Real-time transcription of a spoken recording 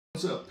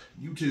What's up,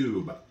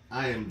 YouTube?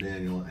 I am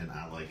Daniel, and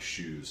I like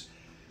shoes.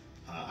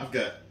 I've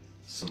got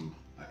some,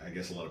 I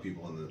guess a lot of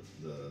people in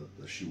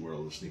the shoe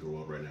world, the sneaker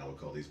world right now would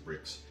call these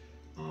bricks.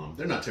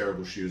 They're not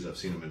terrible shoes. I've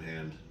seen them in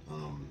hand,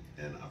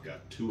 and I've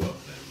got two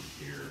of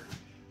them here.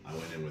 I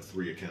went in with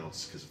 3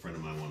 accounts because a friend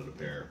of mine wanted a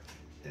pair,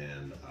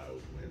 and I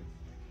went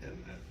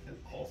and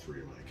all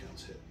 3 of my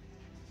accounts hit.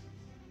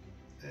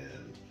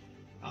 And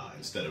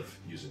instead of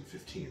using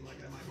 15 like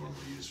I might normally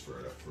use for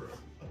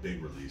a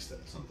big release,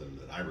 that's something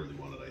that I really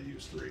wanted, I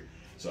used 3.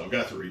 So I've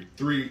got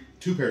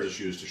two pairs of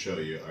shoes to show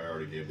you. I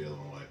already gave the other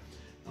one away.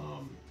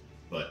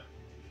 But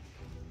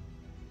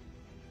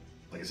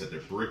like I said,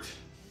 they're bricked.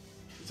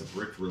 It's a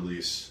bricked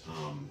release.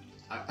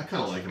 I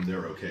kind of like them.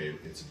 They're okay.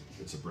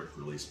 It's a bricked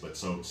release. But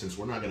so since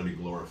we're not going to be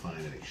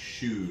glorifying any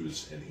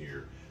shoes in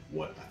here,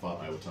 what I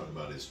thought I would talk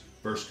about is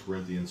 1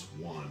 Corinthians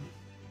 1,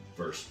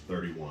 verse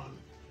 31.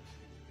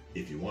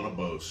 If you want to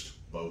boast,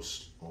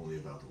 boast only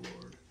about the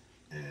Lord.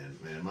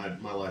 And man,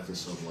 my life is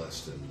so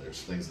blessed, and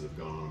there's things that have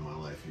gone on in my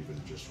life, even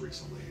just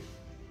recently,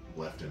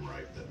 left and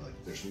right, that like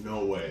there's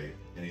no way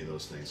any of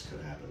those things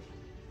could happen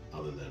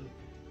other than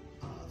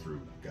through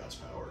God's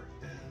power.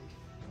 And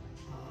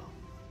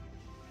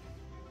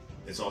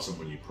it's awesome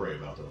when you pray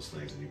about those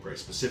things, and you pray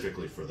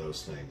specifically for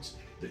those things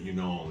that you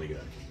know only God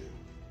can do,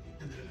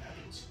 and then it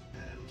happens.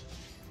 And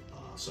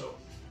so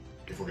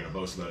if we're going to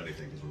boast about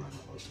anything, because we're not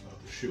going to boast about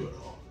the shoe at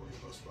all, we're going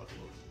to boast about the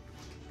Lord.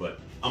 But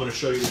I'm going to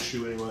show you the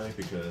shoe anyway,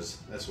 because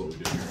that's what we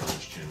do here on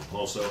this channel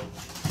also,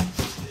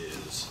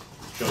 is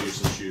show you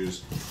some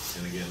shoes.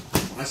 And again,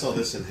 when I saw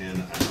this in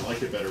hand, I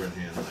liked it better in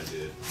hand than I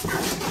did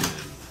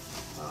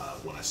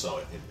when I saw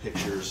it in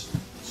pictures.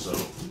 So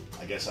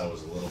I guess I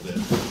was a little bit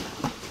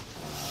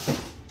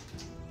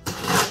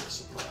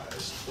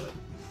surprised, but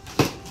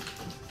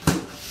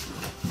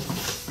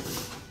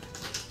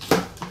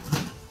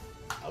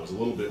I was a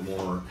little bit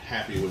more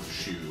happy with the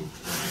shoe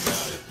when I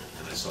got it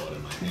and I saw it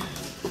in my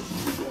hand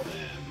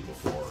than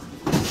before.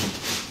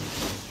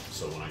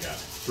 So when I got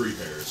 3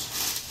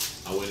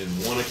 pairs, I went in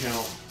 1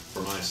 account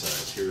for my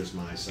size. Here's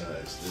my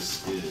size.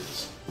 This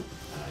is,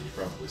 you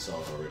probably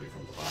saw it already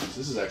from the box.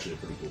 This is actually a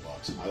pretty cool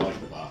box. I like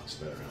the box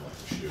better than I like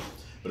the shoe.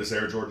 But it's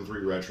Air Jordan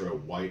 3 Retro,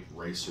 white,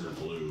 racer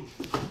blue,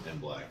 and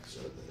black.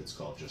 So it's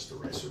called just the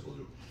racer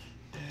blue.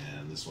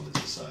 And this one is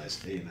a size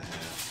 8.5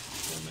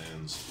 for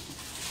men's.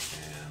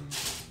 And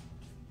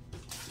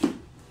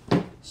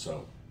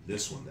so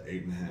this one, the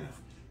 8.5,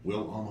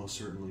 will almost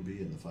certainly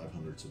be in the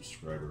 500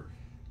 subscriber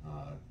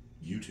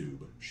YouTube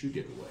shoe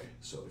giveaway.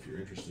 So if you're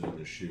interested in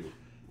this shoe,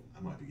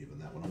 I might be giving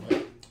that one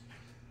away.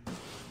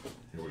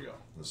 Here we go.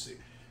 Let's see.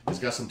 It's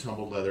got some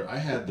tumbled leather. I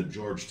had the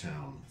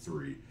Georgetown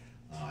 3.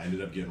 I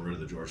ended up getting rid of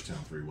the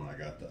Georgetown 3 when I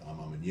got the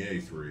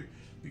Amamanye 3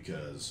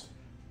 because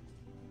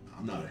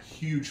I'm not a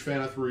huge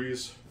fan of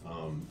 3s.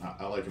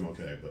 I like them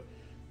okay, but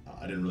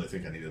I didn't really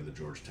think I needed the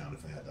Georgetown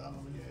if I had the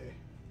Amamanye.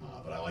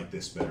 But I like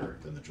this better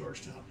than the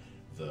Georgetown.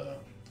 The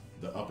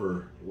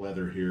upper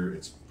leather here,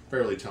 it's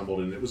fairly tumbled,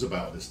 and it was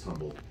about this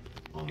tumbled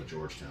on the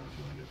Georgetown. If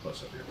you want to get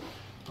close up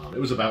here, it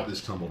was about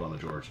this tumbled on the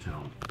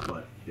Georgetown,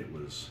 but it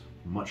was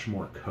much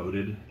more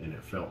coated and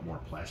it felt more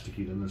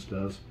plasticky than this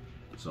does.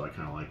 So I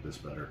kind of like this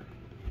better.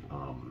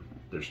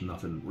 There's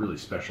nothing really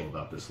special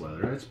about this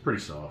leather. It's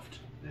pretty soft,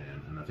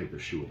 and I think the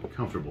shoe will be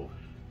comfortable.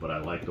 But I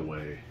like the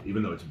way,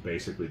 even though it's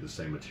basically the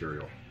same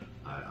material,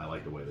 I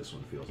like the way this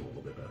one feels a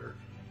little bit better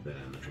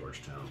than the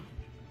Georgetown.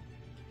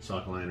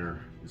 Sock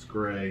liner is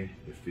gray.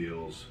 It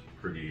feels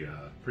pretty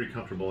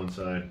comfortable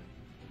inside.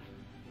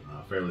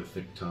 Fairly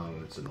thick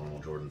tongue. It's a normal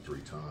Jordan 3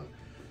 tongue,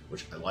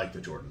 which I like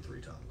the Jordan 3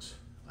 tongues.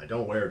 I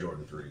don't wear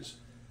Jordan 3s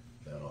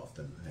that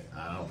often.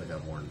 I don't think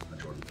I've worn a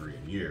Jordan 3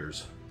 in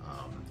years.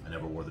 I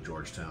never wore the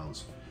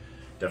Georgetowns.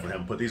 Definitely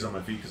haven't put these on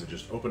my feet because I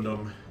just opened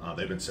them.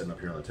 They've been sitting up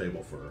here on the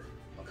table for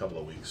a couple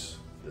of weeks.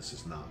 This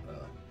is not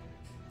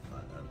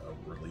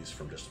a release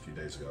from just a few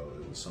days ago.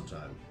 It was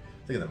sometime,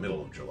 I think in the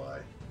middle of July.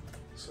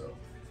 So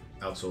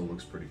outsole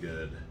looks pretty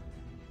good.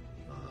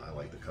 I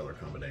like the color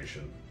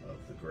combination of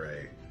the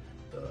gray,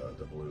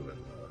 the blue,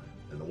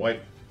 and the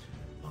white.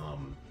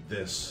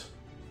 This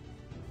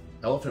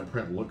elephant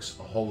print looks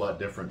a whole lot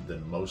different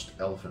than most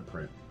elephant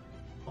print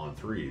on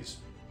 3s.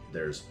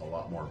 There's a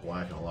lot more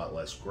black and a lot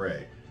less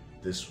gray.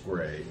 This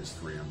gray is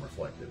 3M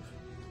reflective.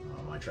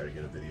 I might try to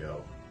get a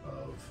video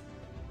of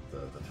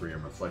the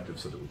 3M reflective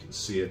so that we can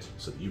see it,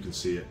 so that you can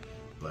see it,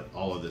 but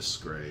all of this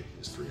gray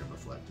is 3M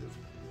reflective,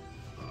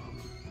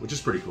 which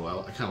is pretty cool.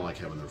 I kind of like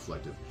having the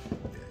reflective.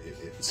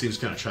 It seems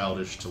kind of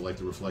childish to like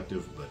the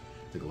reflective, but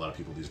I think a lot of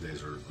people these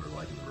days are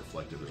liking the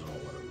reflective. There's a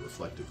whole lot of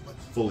reflective, like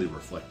fully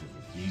reflective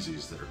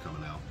Yeezys that are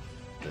coming out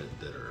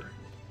that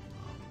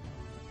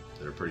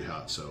are pretty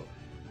hot, so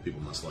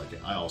people must like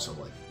it. I also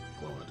like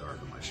glow in the dark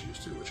on my shoes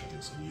too, which I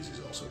think some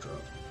Yeezys also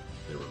dropped.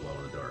 They were glow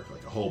in the dark,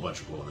 like a whole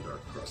bunch of glow in the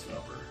dark across the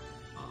upper.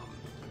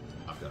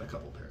 I've got a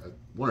couple pairs,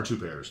 1 or 2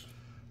 pairs,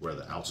 where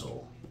the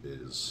outsole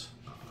is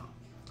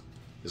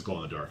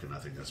glow in the dark, and I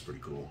think that's pretty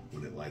cool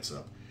when it lights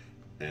up.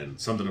 And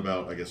something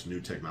about, I guess, new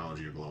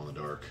technology or glow in the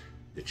dark,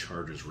 it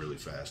charges really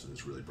fast and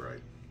it's really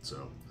bright.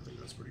 So I think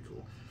that's pretty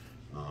cool.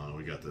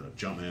 We got the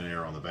Jumpman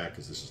Air on the back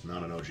because this is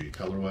not an OG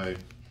colorway.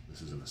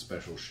 This isn't a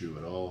special shoe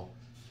at all,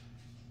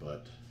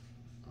 but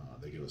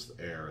they give us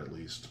the Air at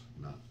least.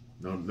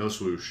 No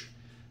swoosh,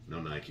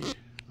 no Nike,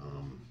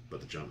 but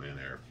the Jumpman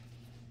Air.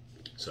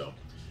 So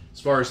as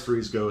far as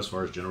threes go, as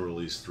far as general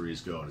release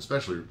threes go, and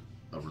especially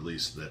a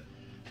release that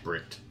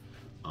bricked,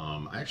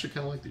 I actually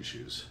kind of like these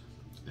shoes.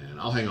 And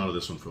I'll hang on to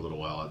this one for a little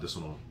while. This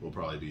one will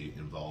probably be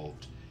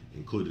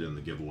included in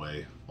the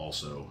giveaway,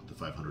 also the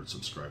 500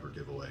 subscriber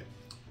giveaway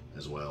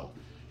as well.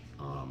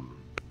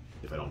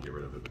 If I don't get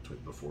rid of it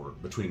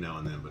between now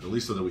and then, but at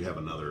least so that we have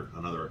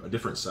a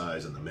different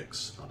size in the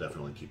mix, I'll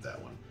definitely keep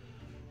that one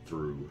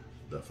through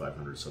the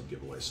 500 sub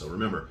giveaway. So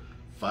remember,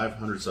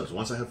 500 subs.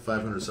 Once I have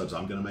 500 subs,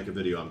 I'm going to make a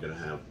video. I'm going to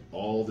have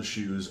all the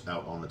shoes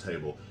out on the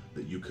table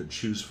that you could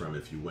choose from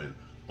if you win.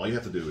 All you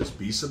have to do is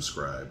be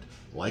subscribed,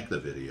 like the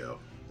video,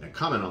 and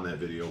comment on that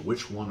video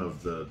which one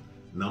of the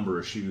number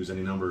of shoes,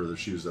 any number of the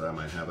shoes that I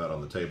might have out on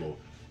the table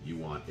you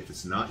want. If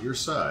it's not your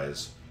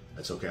size,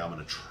 that's okay. I'm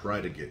going to try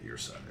to get your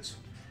size.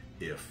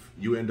 If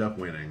you end up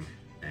winning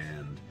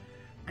and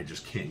I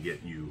just can't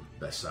get you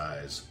the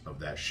size of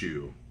that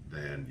shoe,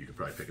 then you could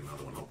probably pick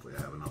another one. Hopefully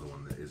I have another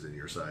one that is in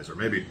your size, or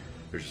maybe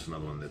there's just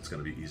another one that's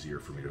going to be easier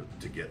for me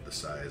to get the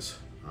size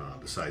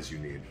you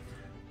need.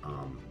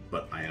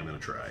 But I am going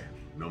to try.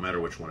 No matter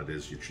which one it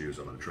is you choose,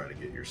 I'm going to try to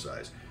get your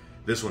size.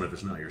 This one, if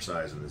it's not your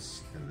size, and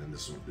then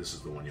this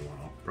is the one you want,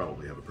 I'll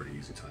probably have a pretty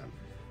easy time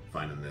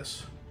finding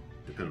this,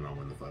 depending on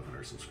when the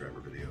 500 subscriber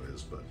video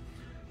is. But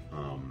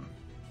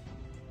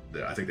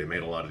I think they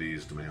made a lot of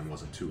these. Demand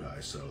wasn't too high,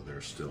 so they're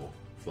still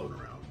floating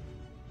around.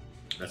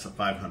 That's a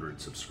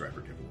 500 subscriber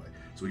giveaway.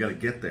 So we got to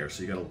get there.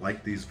 So you got to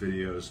like these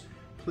videos.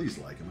 Please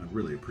like them. I'd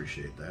really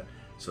appreciate that,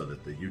 so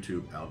that the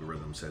YouTube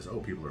algorithm says, oh,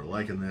 people are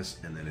liking this,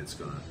 and then it's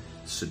going to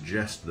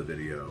suggest the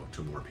video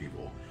to more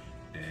people.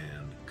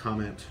 And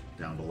comment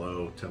down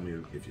below. Tell me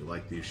if you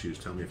like these shoes.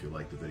 Tell me if you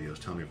like the videos.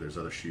 Tell me if there's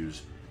other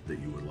shoes that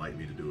you would like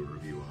me to do a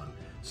review on,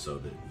 so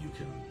that you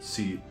can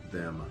see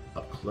them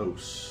up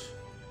close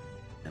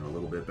and a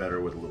little bit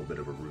better with a little bit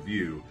of a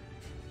review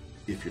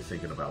if you're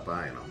thinking about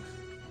buying them.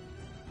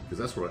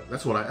 Because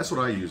that's what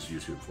I use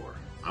YouTube for.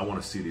 I want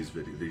to see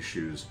these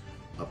shoes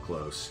up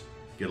close,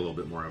 get a little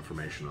bit more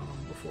information on them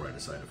before I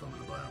decide if I'm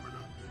going to buy them or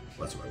not.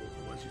 Well, that's what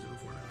I was using them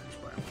for. Now I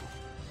just buy them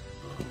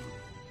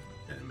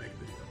and make a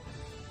video.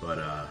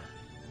 But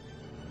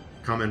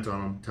comment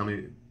on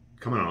them.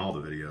 Comment on all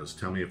the videos.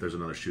 Tell me if there's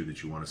another shoe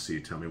that you want to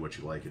see. Tell me what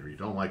you like or you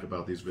don't like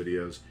about these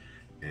videos,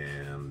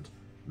 and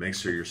make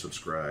sure you're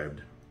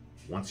subscribed.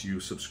 Once you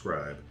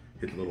subscribe,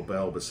 hit the little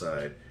bell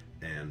beside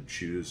and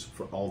choose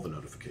for all the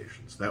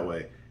notifications. That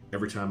way,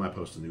 every time I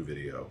post a new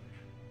video,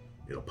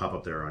 it'll pop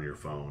up there on your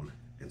phone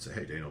and say,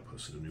 hey, Daniel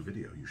posted a new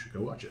video. You should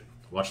go watch it.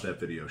 Watch that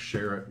video.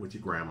 Share it with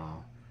your grandma.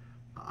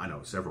 I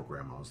know several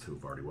grandmas who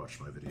have already watched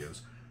my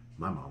videos.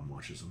 My mom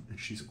watches them, and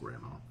she's a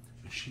grandma,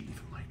 and she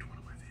even liked one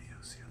of my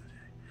videos the other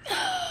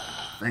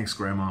day. Thanks,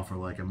 Grandma, for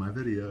liking my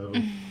video.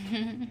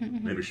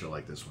 Maybe she'll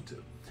like this one,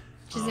 too.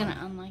 She's gonna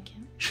unlike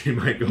it. She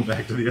might go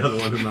back to the other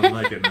one and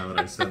unlike it now that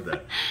I said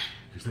that.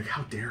 She's like,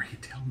 how dare he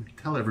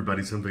tell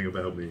everybody something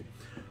about me.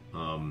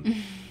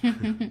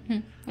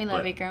 We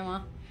love you,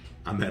 Grandma.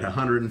 I'm at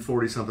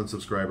 140 something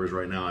subscribers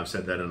right now. I've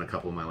said that in a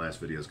couple of my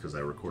last videos because I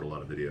record a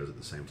lot of videos at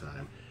the same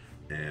time.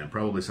 And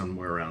probably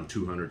somewhere around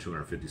 200,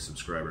 250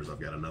 subscribers, I've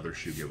got another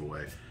shoe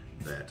giveaway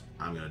that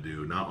I'm going to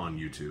do, not on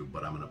YouTube,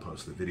 but I'm going to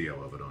post the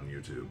video of it on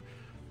YouTube.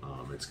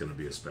 It's going to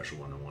be a special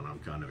one, and one I'm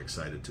kind of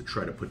excited to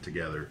try to put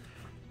together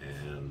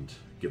and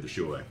give the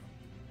shoe away.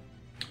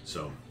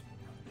 So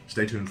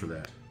stay tuned for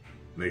that.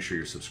 Make sure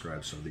you're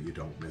subscribed so that you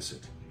don't miss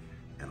it.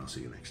 And I'll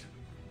see you next time.